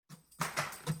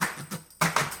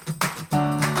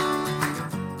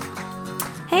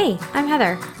Hey, I'm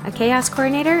Heather, a chaos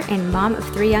coordinator and mom of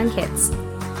 3 young kids.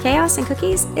 Chaos and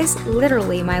cookies is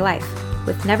literally my life,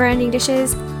 with never-ending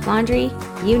dishes, laundry,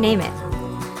 you name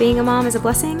it. Being a mom is a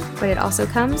blessing, but it also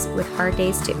comes with hard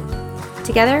days too.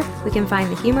 Together, we can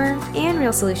find the humor and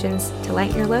real solutions to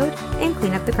lighten your load and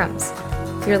clean up the crumbs.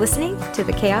 You're listening to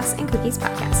the Chaos and Cookies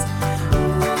podcast.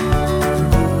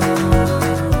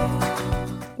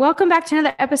 Welcome back to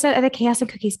another episode of the Chaos and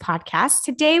Cookies podcast.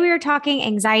 Today we are talking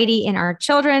anxiety in our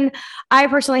children. I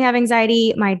personally have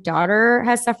anxiety. My daughter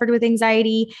has suffered with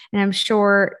anxiety, and I'm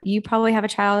sure you probably have a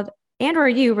child and or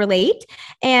you relate.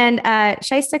 And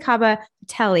Shaista Kaba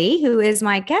Patelli, who is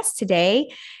my guest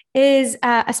today, is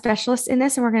a specialist in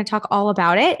this, and we're going to talk all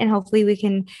about it. And hopefully we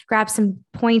can grab some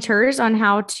pointers on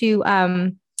how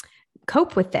to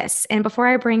cope with this. And before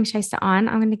I bring Shaista on,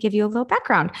 I'm going to give you a little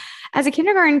background. As a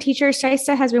kindergarten teacher,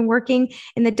 Shaista has been working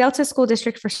in the Delta School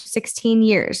District for 16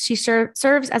 years. She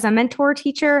serves as a mentor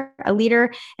teacher, a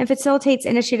leader, and facilitates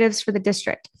initiatives for the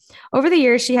district. Over the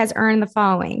years, she has earned the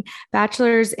following: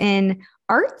 bachelor's in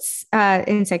arts,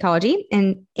 in psychology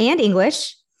and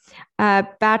English,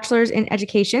 bachelor's in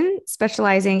education,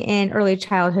 specializing in early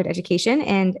childhood education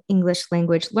and English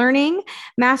language learning,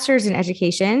 master's in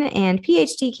education, and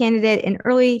PhD candidate in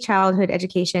early childhood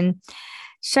education.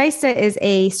 Shaista is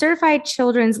a certified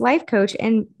children's life coach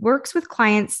and works with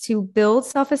clients to build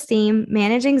self-esteem,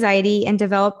 manage anxiety, and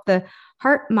develop the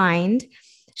heart mind.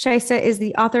 Shaista is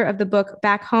the author of the book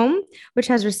Back Home, which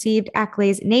has received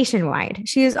accolades nationwide.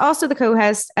 She is also the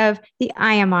co-host of the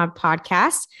I Am Mom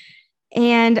podcast.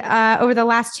 And over the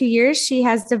last 2 years, she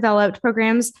has developed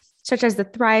programs such as the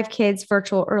Thrive Kids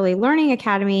Virtual Early Learning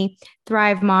Academy,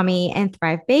 Thrive Mommy, and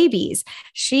Thrive Babies.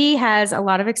 She has a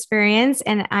lot of experience,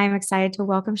 and I'm excited to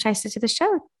welcome Shaista to the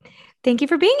show. Thank you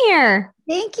for being here.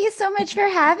 Thank you so much for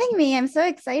having me. I'm so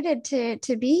excited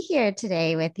to be here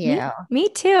today with you. Me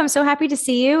too. I'm so happy to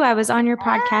see you. I was on your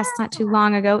podcast not too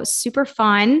long ago. It was super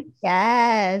fun.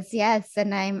 Yes.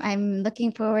 And I'm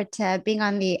looking forward to being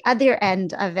on the other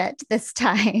end of it this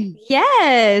time.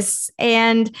 Yes.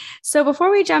 And so before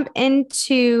we jump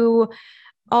into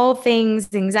all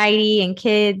things anxiety and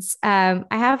kids, I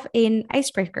have an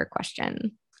icebreaker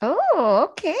question. Oh,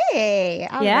 okay.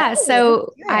 All right.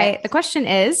 So the question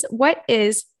is, what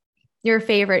is your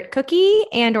favorite cookie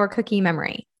and or cookie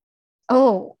memory?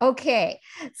 Oh, okay.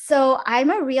 So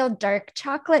I'm a real dark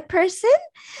chocolate person.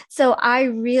 So I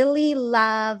really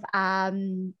love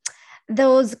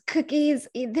those cookies.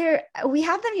 We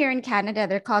have them here in Canada.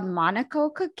 They're called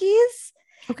Monaco cookies.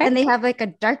 Okay. And they have like a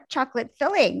dark chocolate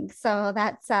filling. So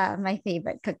that's my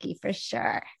favorite cookie for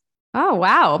sure. Oh,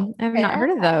 wow. I've not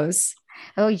heard of those.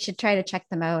 Oh, you should try to check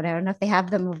them out. I don't know if they have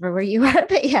them over where you are,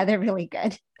 but yeah, they're really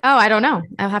good. Oh, I don't know.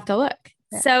 I'll have to look.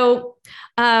 Yeah. So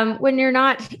when you're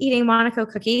not eating Monaco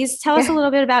cookies, tell us a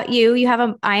little bit about you. You have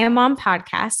a I Am Mom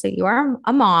podcast. So you are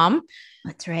a mom.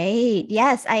 That's right.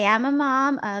 Yes, I am a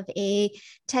mom of a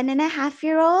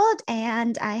 10-and-a-half-year-old,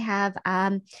 and I have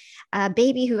a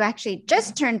baby who actually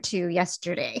just turned 2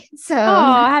 yesterday. So,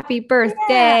 happy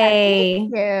birthday. Yeah,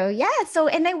 thank you. Yeah. So,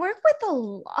 and I work with a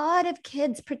lot of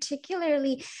kids,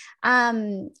 particularly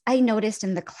I noticed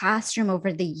in the classroom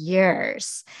over the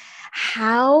years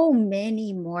how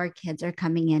many more kids are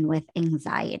coming in with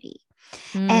anxiety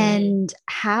and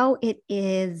how it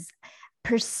is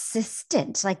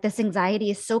persistent. Like this anxiety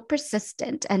is so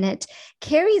persistent and it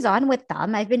carries on with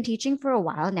them. I've been teaching for a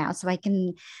while now, so I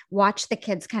can watch the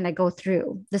kids kind of go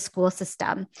through the school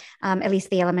system, at least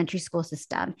the elementary school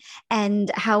system,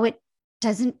 and how it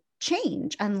doesn't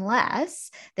change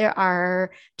unless there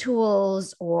are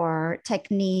tools or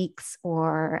techniques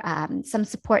or some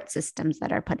support systems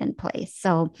that are put in place.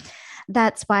 So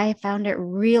that's why I found it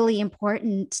really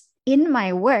important in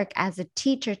my work as a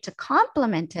teacher to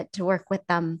complement it, to work with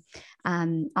them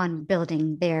on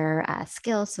building their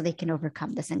skills so they can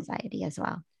overcome this anxiety as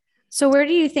well. So where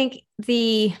do you think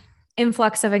the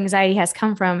influx of anxiety has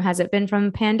come from? Has it been from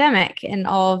the pandemic and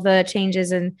all of the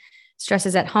changes and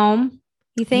stresses at home,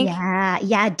 you think?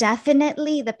 Yeah,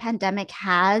 definitely. The pandemic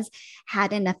has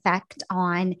had an effect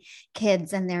on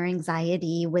kids and their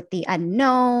anxiety with the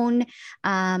unknown,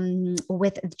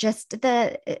 with just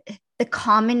the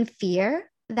common fear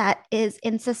that is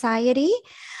in society.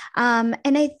 And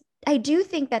I do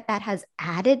think that has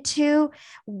added to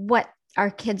what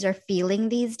our kids are feeling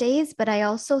these days. But I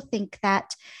also think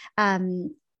that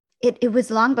it was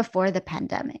long before the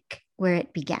pandemic where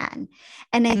it began.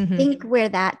 And I think where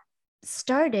that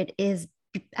started is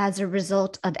as a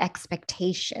result of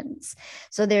expectations.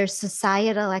 So there's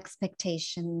societal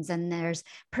expectations and there's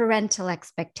parental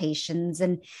expectations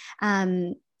and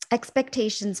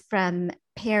expectations from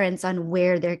parents on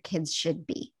where their kids should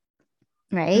be,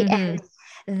 right? Mm-hmm.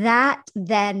 And that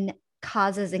then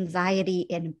causes anxiety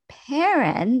in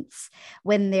parents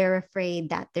when they're afraid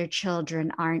that their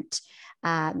children aren't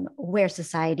where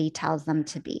society tells them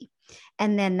to be.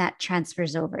 And then that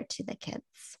transfers over to the kids.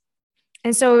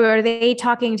 And so are they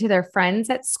talking to their friends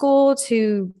at school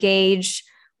to gauge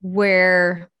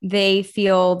where they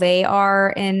feel they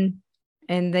are in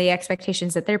the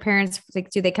expectations that their parents like?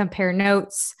 Do they compare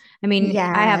notes? I mean,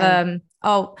 Yeah. I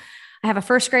have a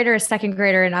first grader, a second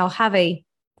grader, and I'll have a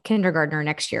kindergartner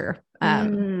next year.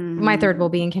 My third will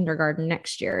be in kindergarten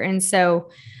next year. And so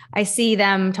I see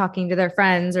them talking to their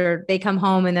friends, or they come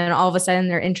home and then all of a sudden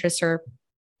their interests are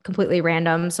completely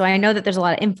random. So I know that there's a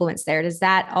lot of influence there. Does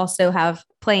that also have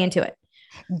play into it?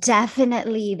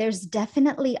 Definitely. There's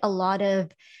definitely a lot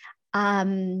of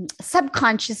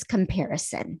subconscious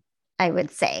comparison, I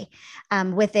would say,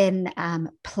 within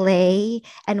play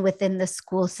and within the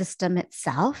school system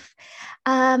itself.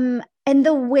 And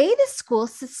the way the school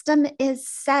system is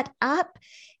set up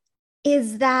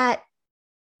is that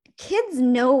kids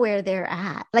know where they're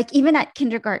at, like even at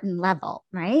kindergarten level,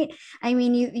 right? I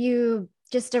mean, you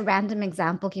just a random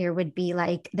example here would be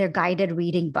like their guided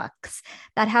reading books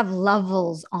that have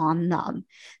levels on them.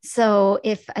 So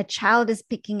if a child is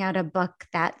picking out a book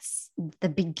that's the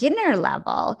beginner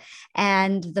level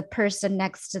and the person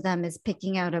next to them is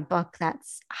picking out a book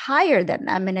that's higher than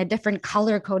them in a different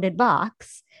color coded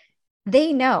box,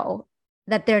 they know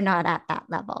that they're not at that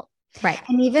level. Right.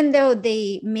 And even though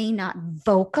they may not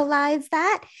vocalize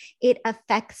that, it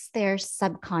affects their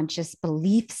subconscious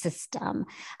belief system,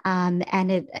 and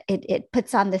it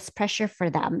puts on this pressure for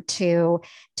them to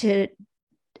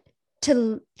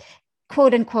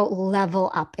quote unquote level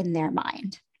up in their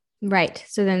mind. Right.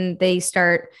 So then they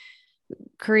start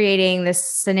creating this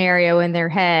scenario in their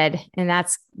head, and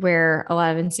that's where a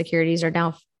lot of insecurities are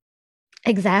now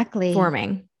Exactly.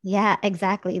 forming. Yeah,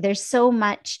 exactly. There's so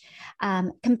much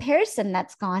comparison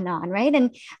that's gone on, right?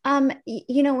 And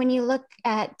when you look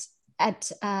at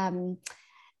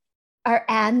our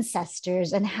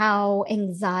ancestors and how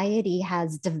anxiety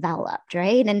has developed,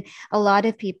 right? And a lot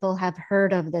of people have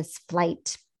heard of this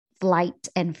flight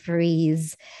and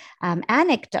freeze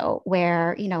anecdote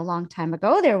where, a long time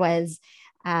ago there was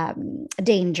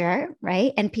danger,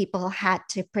 right? And people had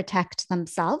to protect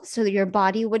themselves. So your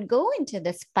body would go into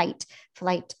this fight,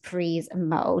 flight, freeze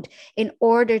mode in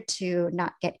order to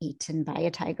not get eaten by a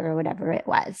tiger or whatever it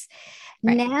was.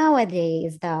 Right.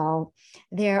 Nowadays, though,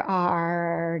 there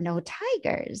are no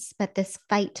tigers, but this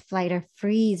fight, flight, or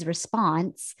freeze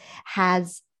response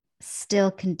has still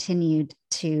continued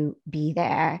to be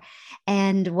there.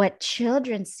 And what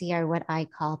children see are what I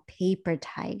call paper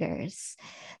tigers.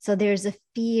 So there's a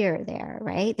fear there,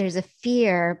 right? There's a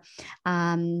fear,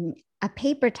 a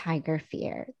paper tiger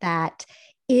fear that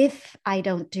if I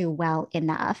don't do well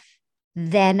enough,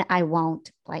 then I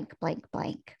won't blank, blank,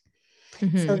 blank. So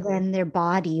Mm-hmm. then their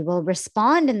body will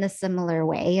respond in the similar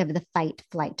way of the fight,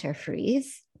 flight, or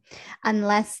freeze,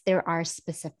 unless there are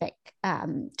specific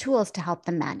tools to help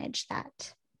them manage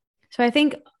that. So I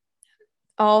think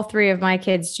all three of my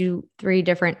kids do three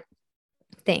different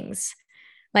things.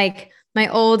 Like my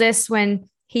oldest, when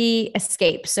he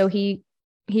escapes, so he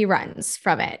runs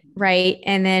from it, right?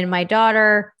 And then my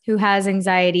daughter, who has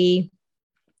anxiety,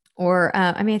 or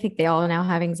I mean, I think they all now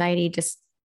have anxiety.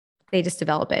 They just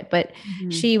develop it. But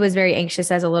Mm-hmm. she was very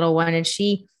anxious as a little one, and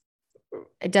she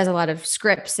does a lot of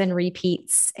scripts and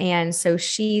repeats, and so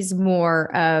she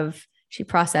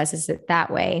processes it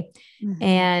that way. Mm-hmm.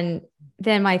 And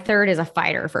then my third is a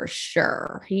fighter for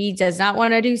sure. He does not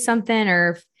want to do something,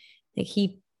 or like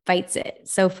he fights it.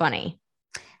 So funny.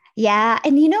 Yeah.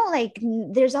 And, like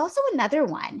there's also another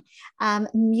one.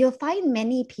 You'll find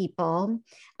many people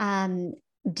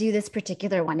do this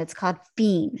particular one. It's called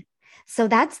fiend. So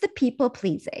that's the people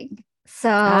pleasing. So,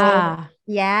 Ah,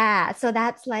 yeah. So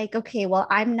that's like, okay, well,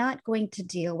 I'm not going to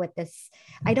deal with this.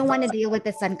 I don't want to deal with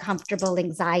this uncomfortable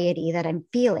anxiety that I'm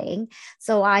feeling.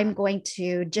 So I'm going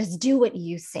to just do what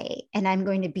you say, and I'm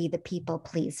going to be the people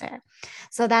pleaser.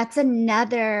 So that's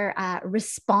another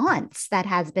response that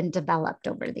has been developed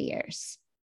over the years.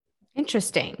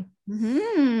 interesting.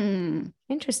 Hmm.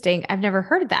 Interesting. I've never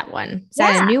heard that one. Is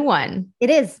that a Yeah, new one? it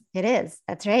is. It is.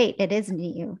 That's right. It is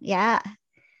new. Yeah.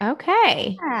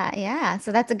 Okay. Yeah.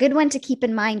 So that's a good one to keep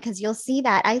in mind because you'll see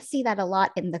that. I see that a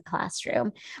lot in the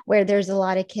classroom where there's a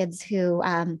lot of kids who,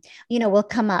 will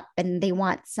come up and they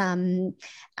want some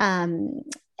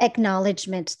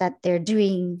acknowledgement that they're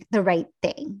doing the right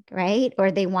thing, right?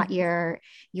 Or they want your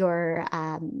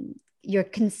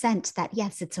consent that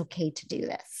yes, it's okay to do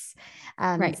this.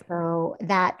 Right. So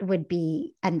that would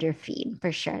be under feed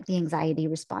for sure, the anxiety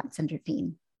response under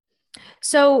feed.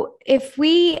 So, if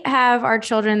we have our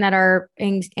children that are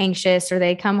anxious or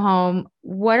they come home,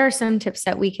 what are some tips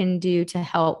that we can do to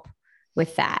help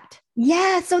with that?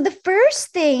 Yeah. So the first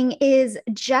thing is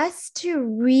just to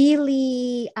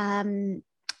really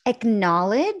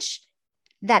acknowledge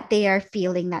that they are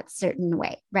feeling that certain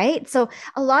way, right? So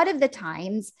a lot of the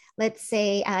times, let's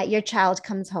say your child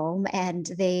comes home and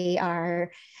they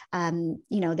are,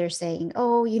 they're saying,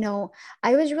 oh,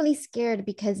 I was really scared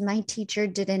because my teacher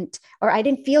didn't, or I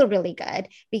didn't feel really good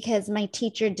because my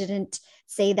teacher didn't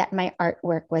say that my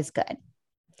artwork was good.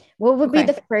 What would be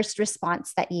Okay. the first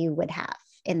response that you would have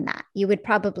in that? You would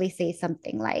probably say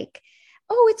something like,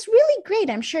 "Oh, it's really great.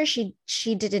 I'm sure she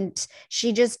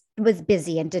just was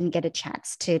busy and didn't get a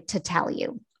chance to tell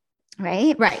you."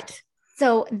 Right? Right.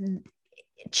 So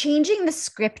changing the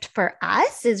script for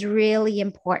us is really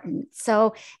important.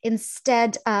 So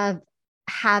instead of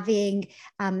having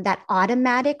that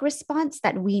automatic response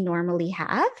that we normally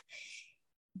have,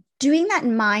 doing that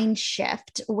mind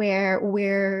shift where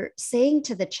we're saying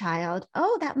to the child,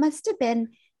 oh, that must have been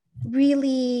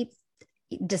really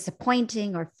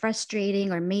disappointing or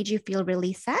frustrating or made you feel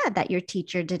really sad that your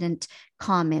teacher didn't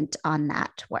comment on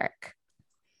that work.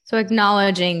 So,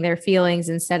 acknowledging their feelings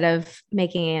instead of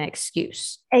making an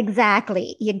excuse.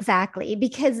 Exactly.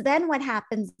 Because then what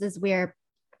happens is we're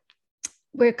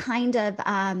kind of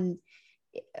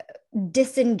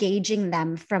disengaging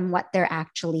them from what they're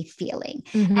actually feeling.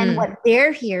 And Mm-hmm. what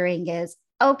they're hearing is,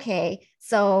 okay,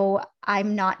 so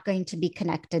I'm not going to be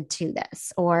connected to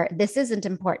this, or this isn't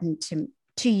important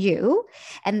to you,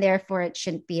 and therefore it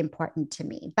shouldn't be important to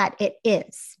me, but it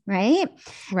is, right?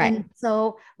 Right. And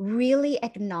so really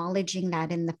acknowledging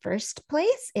that in the first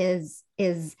place is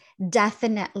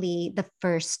definitely the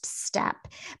first step,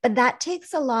 but that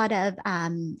takes a lot of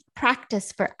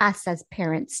practice for us as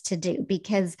parents to do,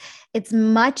 because it's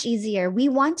much easier. We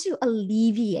want to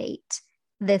alleviate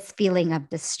this feeling of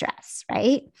distress,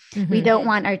 right? We Mm-hmm. don't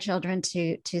want our children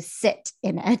to sit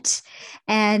in it,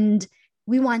 and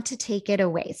we want to take it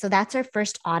away. So that's our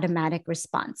first automatic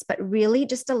response, but really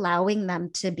just allowing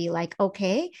them to be like,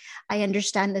 okay, I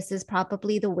understand this is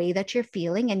probably the way that you're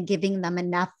feeling, and giving them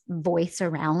enough voice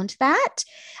around that.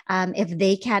 If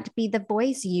they can't be the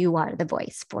voice, you are the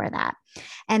voice for that.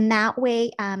 And that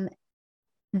way,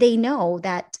 they know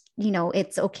that,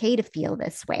 it's okay to feel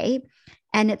this way.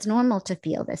 And it's normal to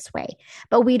feel this way,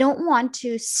 but we don't want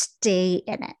to stay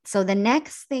in it. So the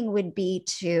next thing would be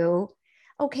to,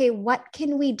 okay, what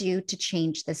can we do to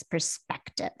change this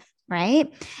perspective? Right.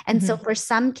 And so Mm-hmm. for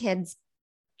some kids,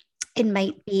 it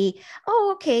might be,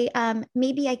 oh, okay,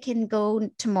 maybe I can go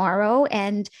tomorrow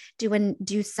and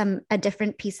do some a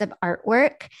different piece of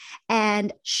artwork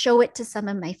and show it to some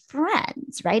of my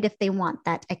friends, right? If they want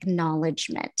that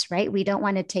acknowledgement, right? We don't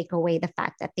want to take away the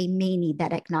fact that they may need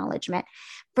that acknowledgement.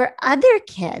 For other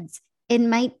kids, it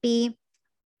might be,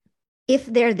 if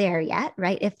they're there yet,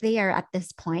 right? If they are at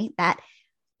this point that,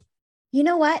 you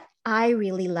know what? I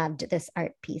really loved this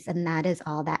art piece, and that is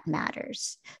all that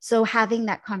matters. So, having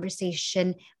that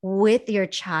conversation with your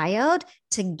child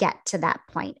to get to that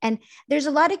point. And there's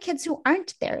a lot of kids who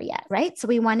aren't there yet, right? So,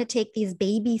 we want to take these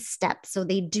baby steps so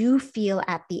they do feel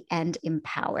at the end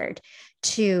empowered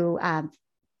to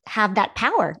have that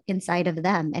power inside of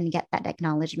them and get that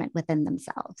acknowledgement within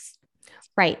themselves.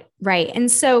 Right. Right.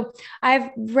 And so, I've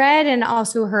read and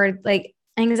also heard like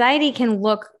anxiety can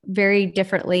look very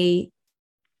differently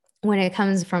when it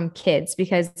comes from kids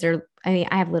because I mean,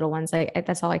 I have little ones.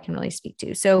 That's all I can really speak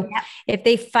to. So Yep. if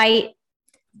they fight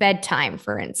bedtime,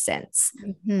 for instance,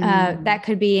 Mm-hmm. that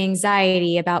could be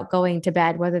anxiety about going to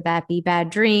bed, whether that be bad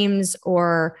dreams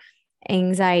or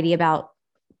anxiety about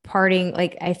parting.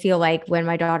 Like I feel like when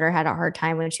my daughter had a hard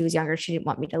time when she was younger, she didn't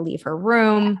want me to leave her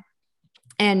room.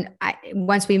 And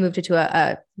once we moved into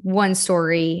a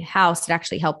one-story house, it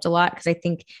actually helped a lot because I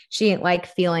think she didn't like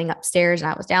feeling upstairs and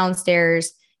I was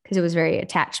downstairs because it was very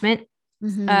attachment,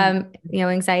 Mm-hmm.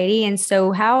 anxiety. And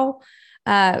so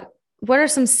uh, what are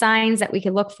some signs that we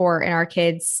could look for in our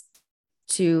kids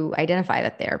to identify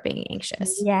that they're being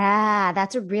anxious? Yeah,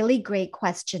 that's a really great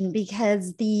question,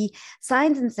 because the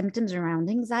signs and symptoms around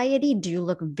anxiety do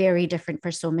look very different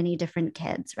for so many different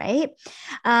kids, right?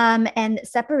 And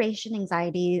separation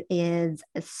anxiety is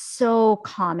so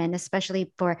common,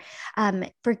 especially for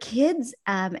kids.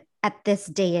 At this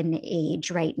day and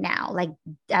age right now, like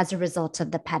as a result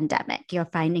of the pandemic, you're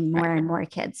finding more Right. and more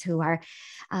kids who are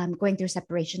going through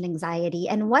separation anxiety.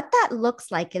 And what that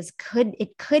looks like is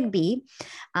it could be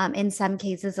in some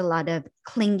cases a lot of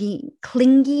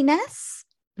clinginess.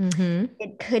 Mm-hmm.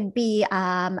 It could be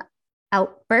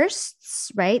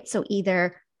outbursts, right? So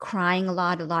either crying a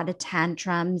lot of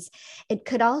tantrums. It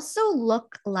could also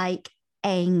look like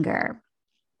anger.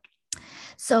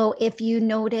 So if you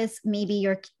notice maybe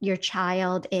your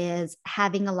child is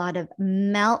having a lot of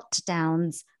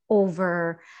meltdowns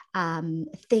over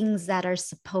things that are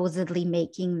supposedly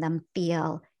making them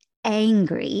feel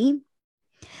angry,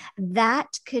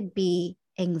 that could be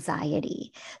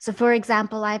anxiety. So, for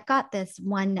example, I've got this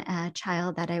one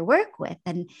child that I work with,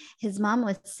 and his mom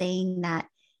was saying that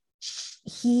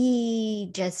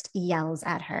he just yells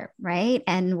at her, right?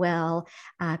 And will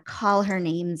call her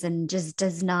names and just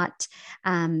does not,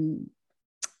 uh,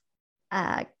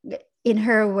 in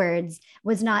her words,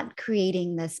 was not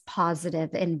creating this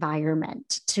positive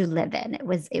environment to live in.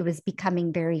 It was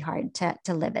becoming very hard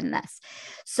to live in this.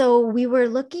 So we were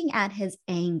looking at his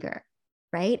anger,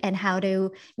 right? And how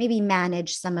to maybe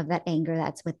manage some of that anger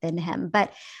that's within him.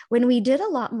 But when we did a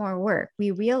lot more work,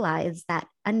 we realized that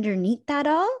underneath that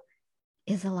all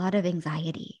is a lot of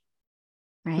anxiety,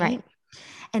 right? Right.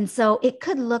 And so it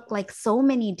could look like so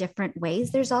many different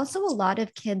ways. There's also a lot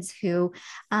of kids who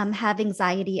have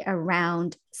anxiety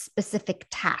around specific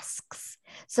tasks.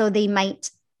 So they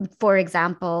might, for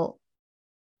example,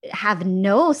 have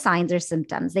no signs or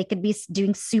symptoms. They could be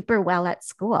doing super well at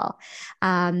school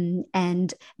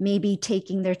and maybe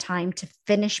taking their time to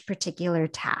finish particular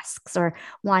tasks or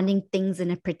wanting things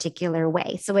in a particular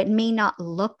way. So it may not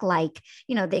look like,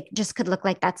 they just could look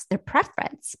like that's their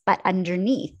preference, but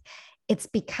underneath, it's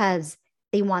because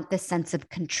they want this sense of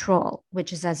control,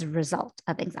 which is as a result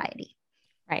of anxiety.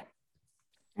 Right.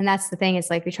 And that's the thing. It's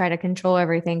like we try to control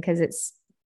everything because it's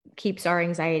keeps our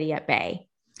anxiety at bay.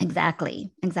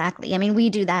 Exactly. Exactly. I mean, we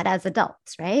do that as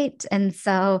adults, right? And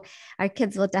so our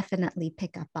kids will definitely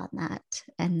pick up on that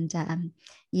and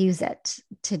use it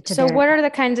to So, their what are the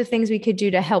kinds of things we could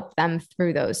do to help them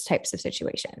through those types of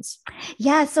situations?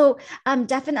 Yeah. So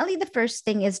definitely the first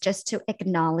thing is just to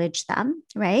acknowledge them,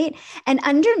 right? And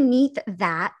underneath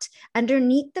that,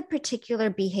 underneath the particular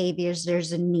behaviors,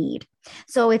 there's a need.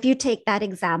 So if you take that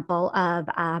example of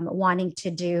wanting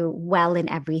to do well in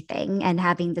everything and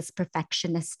having this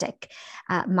perfectionistic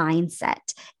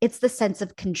mindset, it's the sense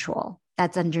of control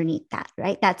that's underneath that,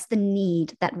 right? That's the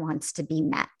need that wants to be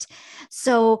met.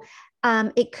 So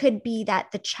it could be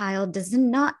that the child does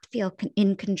not feel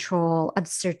in control of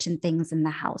certain things in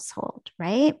the household,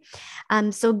 right?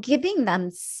 So giving them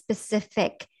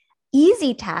specific,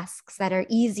 easy tasks that are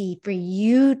easy for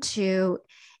you to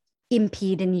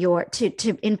impede in your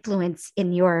to influence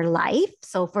in your life.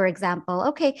 So for example,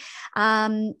 okay,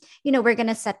 we're going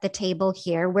to set the table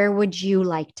here. Where would you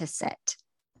like to sit?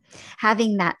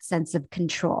 Having that sense of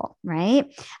control, right?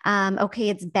 Okay,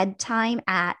 it's bedtime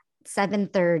at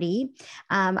 7:30.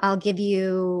 I'll give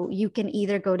you can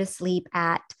either go to sleep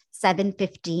at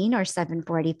 7:15 or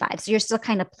 7:45. So you're still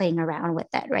kind of playing around with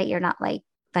it, right? You're not like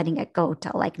letting it go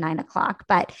till like 9 o'clock,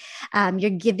 but you're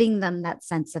giving them that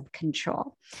sense of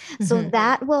control. So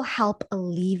that will help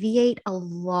alleviate a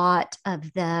lot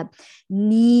of the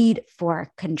need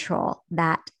for control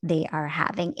that they are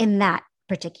having in that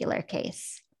particular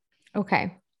case.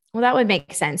 Okay. Well, that would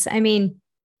make sense. I mean,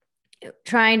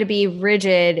 trying to be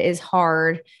rigid is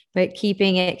hard, but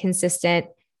keeping it consistent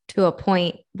to a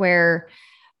point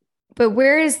but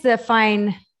where is the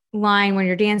fine line when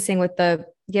you're dancing with the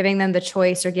giving them the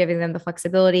choice or giving them the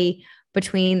flexibility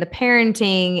between the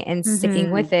parenting and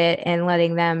sticking with it and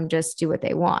letting them just do what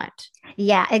they want?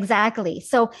 Yeah, exactly.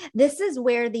 So this is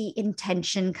where the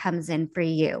intention comes in for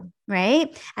you,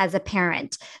 right? As a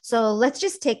parent. So let's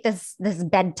just take this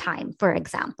bedtime, for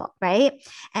example, right?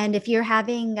 And if you're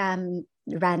having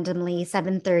randomly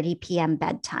 7:30 p.m.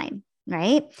 bedtime,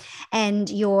 right? And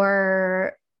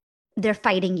they're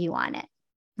fighting you on it,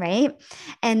 right?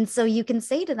 And so you can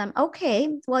say to them,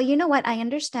 okay, well, you know what? I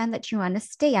understand that you want to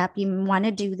stay up. You want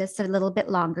to do this a little bit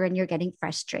longer and you're getting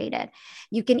frustrated.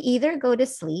 You can either go to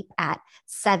sleep at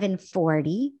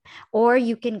 7:40 or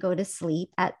you can go to sleep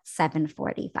at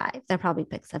 7:45. They'll probably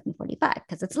pick 7:45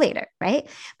 because it's later, right?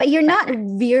 But you're not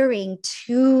veering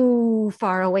too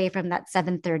far away from that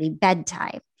 7:30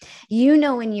 bedtime. You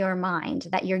know in your mind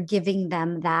that you're giving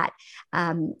them that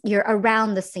you're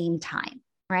around the same time,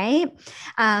 right?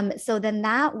 So then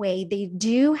that way they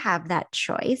do have that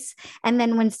choice. And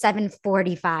then when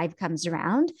 7:45 comes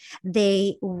around,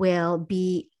 they will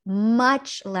be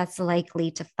much less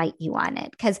likely to fight you on it.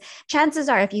 Because chances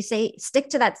are, if you say stick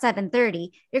to that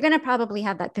 7:30, you're going to probably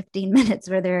have that 15 minutes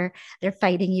where they're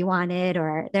fighting you on it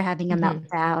or they're having a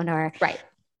meltdown or right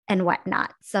and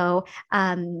whatnot. So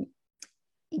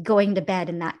going to bed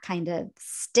in that kind of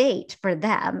state for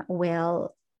them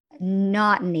will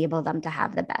not enable them to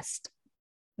have the best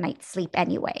night's sleep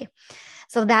anyway.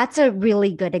 So that's a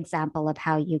really good example of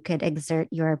how you could exert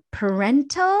your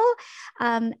parental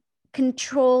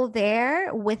control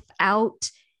there without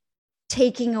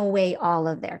taking away all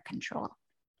of their control.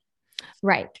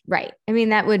 Right, right. I mean,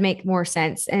 that would make more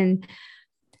sense. And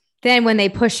then when they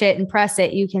push it and press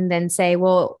it, you can then say,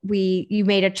 well, you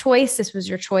made a choice. This was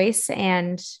your choice.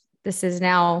 And this is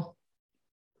now,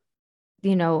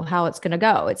 how it's going to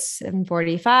go. It's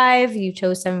 7:45. You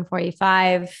chose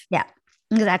 7:45. Yeah,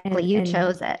 exactly. You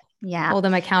chose it. Yeah. Hold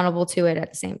them accountable to it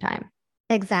at the same time.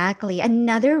 Exactly.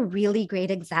 Another really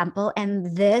great example,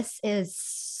 and this is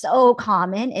so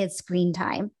common, is screen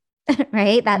time,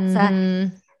 right?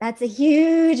 That's a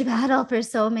huge battle for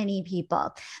so many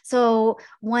people. So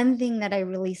one thing that I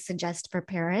really suggest for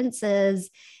parents is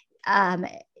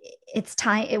it's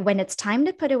time when it's time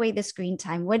to put away the screen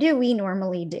time. What do we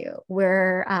normally do?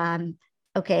 We're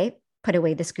okay, put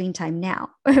away the screen time now,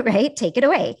 right? Take it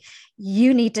away.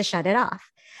 You need to shut it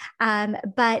off.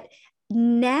 But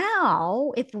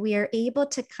now, if we're able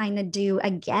to kind of do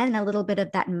again a little bit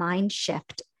of that mind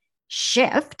shift,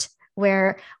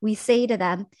 where we say to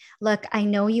them, look, I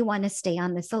know you want to stay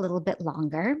on this a little bit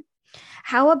longer.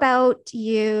 How about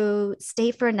you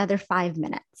stay for another 5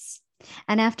 minutes?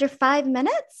 And after 5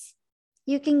 minutes,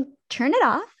 you can turn it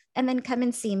off and then come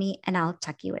and see me and I'll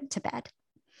tuck you into bed.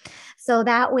 So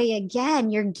that way, again,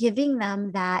 you're giving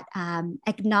them that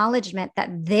acknowledgement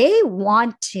that they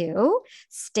want to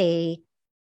stay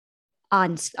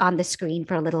on the screen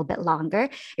for a little bit longer.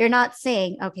 You're not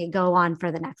saying, okay, go on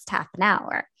for the next half an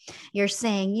hour. You're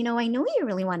saying, I know you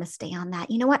really want to stay on that.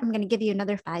 You know what? I'm going to give you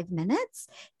another 5 minutes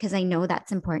because I know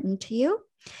that's important to you.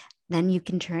 Then you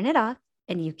can turn it off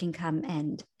and you can come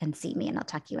and see me and I'll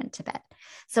tuck you into bed.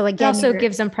 So again, it also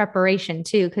gives them preparation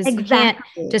too, because you can't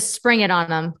just spring it on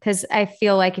them. Because I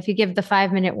feel like if you give the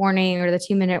 5-minute warning or the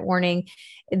 2-minute warning,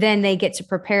 then they get to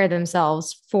prepare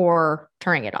themselves for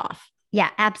turning it off. Yeah,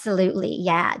 absolutely.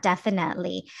 Yeah,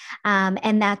 definitely.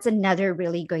 And that's another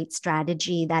really great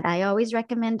strategy that I always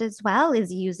recommend as well,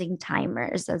 is using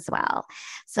timers as well.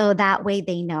 So that way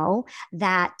they know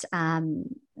that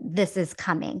this is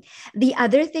coming. The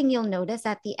other thing you'll notice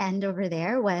at the end over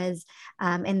there was,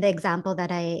 in the example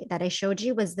that I showed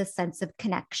you, was the sense of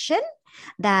connection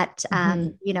that,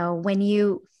 when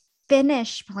you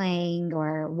finish playing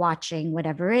or watching,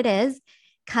 whatever it is,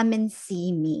 come and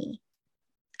see me.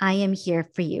 I am here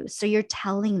for you. So you're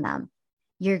telling them,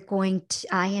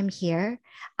 I am here.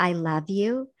 I love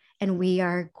you. And we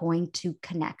are going to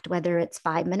connect, whether it's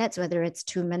 5 minutes, whether it's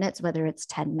 2 minutes, whether it's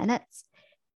 10 minutes,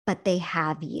 but they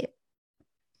have you.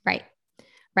 Right.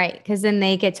 Right. Because then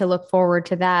they get to look forward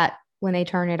to that when they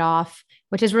turn it off,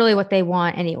 which is really what they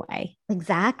want anyway.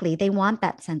 Exactly. They want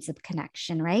that sense of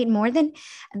connection, right? More than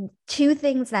two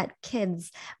things that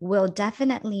kids will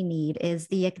definitely need is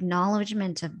the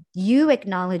acknowledgement of you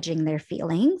acknowledging their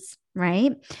feelings,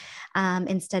 right?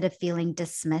 Instead of feeling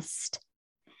dismissed,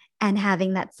 and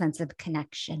having that sense of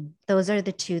connection. Those are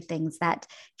the two things that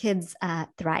kids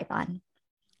thrive on.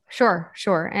 Sure.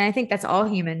 And I think that's all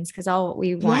humans, because all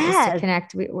we want is to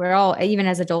connect. We're all, even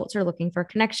as adults, are looking for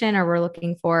connection, or we're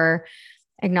looking for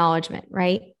acknowledgement,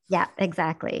 right? Yeah,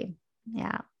 exactly.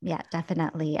 Yeah,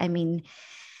 definitely. I mean,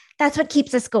 that's what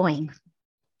keeps us going.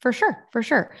 For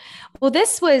sure. Well,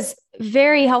 this was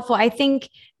very helpful. I think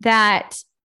that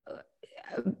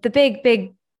the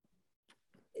big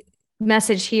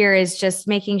message here is just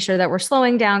making sure that we're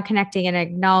slowing down, connecting, and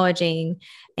acknowledging.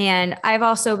 And I've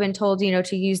also been told,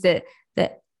 to use the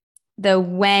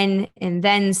when and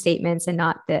then statements, and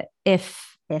not the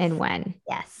if and when.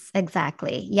 Yes,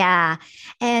 exactly. Yeah.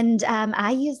 And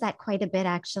I use that quite a bit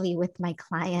actually with my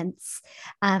clients.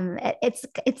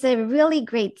 It's a really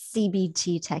great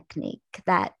CBT technique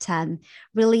that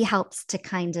really helps to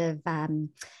kind of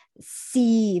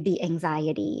see the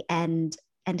anxiety and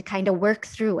kind of work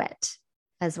through it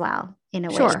as well in a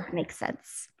way that makes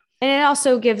sense. And it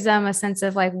also gives them a sense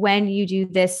of like, when you do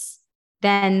this,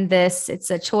 then this, it's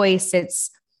a choice,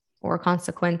 or a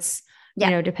consequence,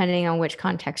 depending on which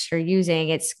context you're using.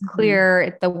 It's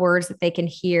clear the words that they can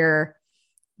hear,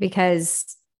 because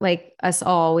like us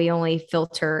all, we only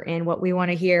filter in what we want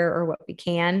to hear or what we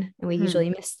can. And we usually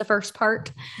miss the first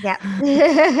part. Yeah.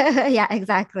 Yeah,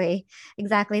 exactly.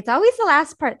 It's always the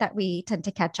last part that we tend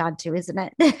to catch on to, isn't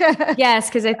it? Yes.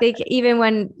 Cause I think even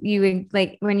when you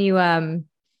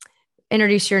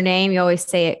introduce your name, you always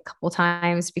say it a couple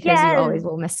times, because you always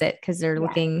will miss it because they're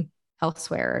looking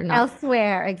elsewhere or not.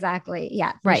 Elsewhere. Exactly.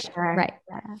 Yeah. Right. Yeah.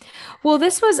 Well,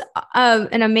 this was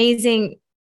an amazing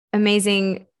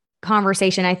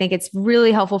conversation. I think it's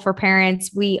really helpful for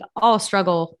parents. We all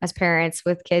struggle as parents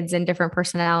with kids and different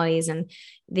personalities and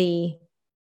the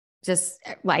just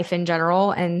life in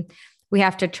general. And we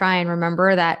have to try and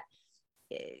remember that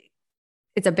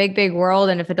it's a big, big world.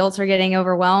 And if adults are getting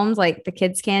overwhelmed, like the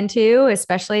kids can too,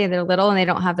 especially if they're little and they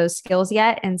don't have those skills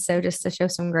yet. And so just to show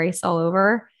some grace all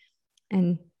over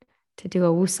and to do a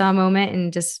woosah moment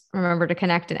and just remember to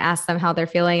connect and ask them how they're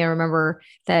feeling and remember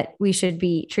that we should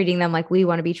be treating them like we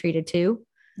want to be treated too.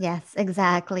 Yes,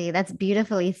 exactly. That's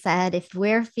beautifully said. If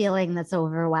we're feeling this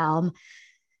overwhelm,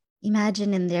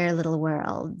 imagine in their little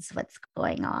worlds what's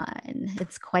going on.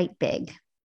 It's quite big.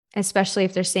 Especially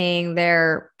if they're seeing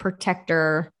their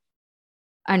protector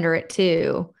under it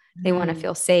too. They want to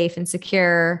feel safe and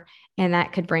secure, and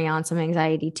that could bring on some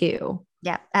anxiety too.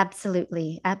 Yeah,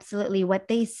 absolutely. Absolutely. What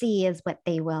they see is what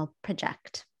they will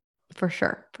project. For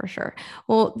sure. For sure.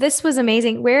 Well, this was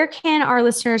amazing. Where can our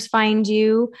listeners find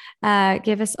you?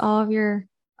 Give us all of your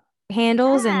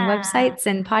handles and websites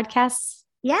and podcasts.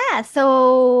 Yeah.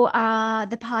 So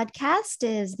the podcast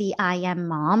is the I Am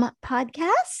Mom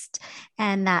podcast,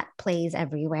 and that plays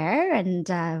everywhere. And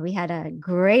we had a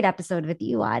great episode with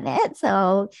you on it.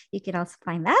 So you can also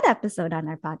find that episode on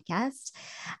our podcast.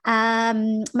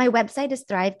 My website is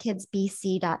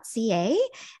thrivekidsbc.ca.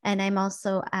 And I'm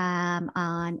also on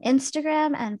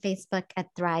Instagram and Facebook at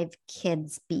Thrive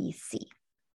Kids BC.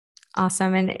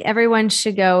 Awesome. And everyone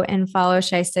should go and follow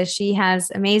Shaista. She has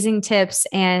amazing tips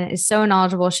and is so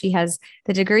knowledgeable. She has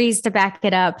the degrees to back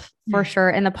it up for sure.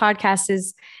 And the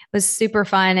podcast was super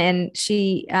fun. And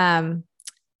she,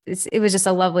 it was just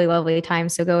a lovely, lovely time.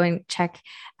 So go and check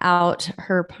out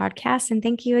her podcast. And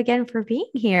thank you again for being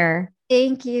here.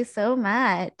 Thank you so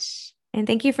much. And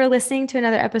thank you for listening to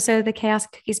another episode of the Chaos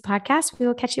Cookies podcast. We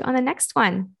will catch you on the next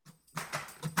one.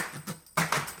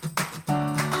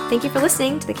 Thank you for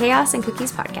listening to the Chaos and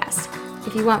Cookies podcast.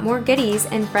 If you want more goodies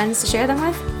and friends to share them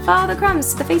with, follow the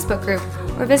crumbs to the Facebook group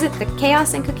or visit the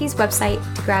Chaos and Cookies website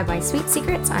to grab my sweet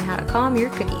secrets on how to calm your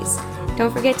cookies.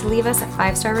 Don't forget to leave us a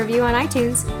 5-star review on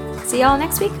iTunes. See y'all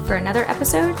next week for another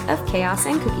episode of Chaos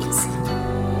and Cookies.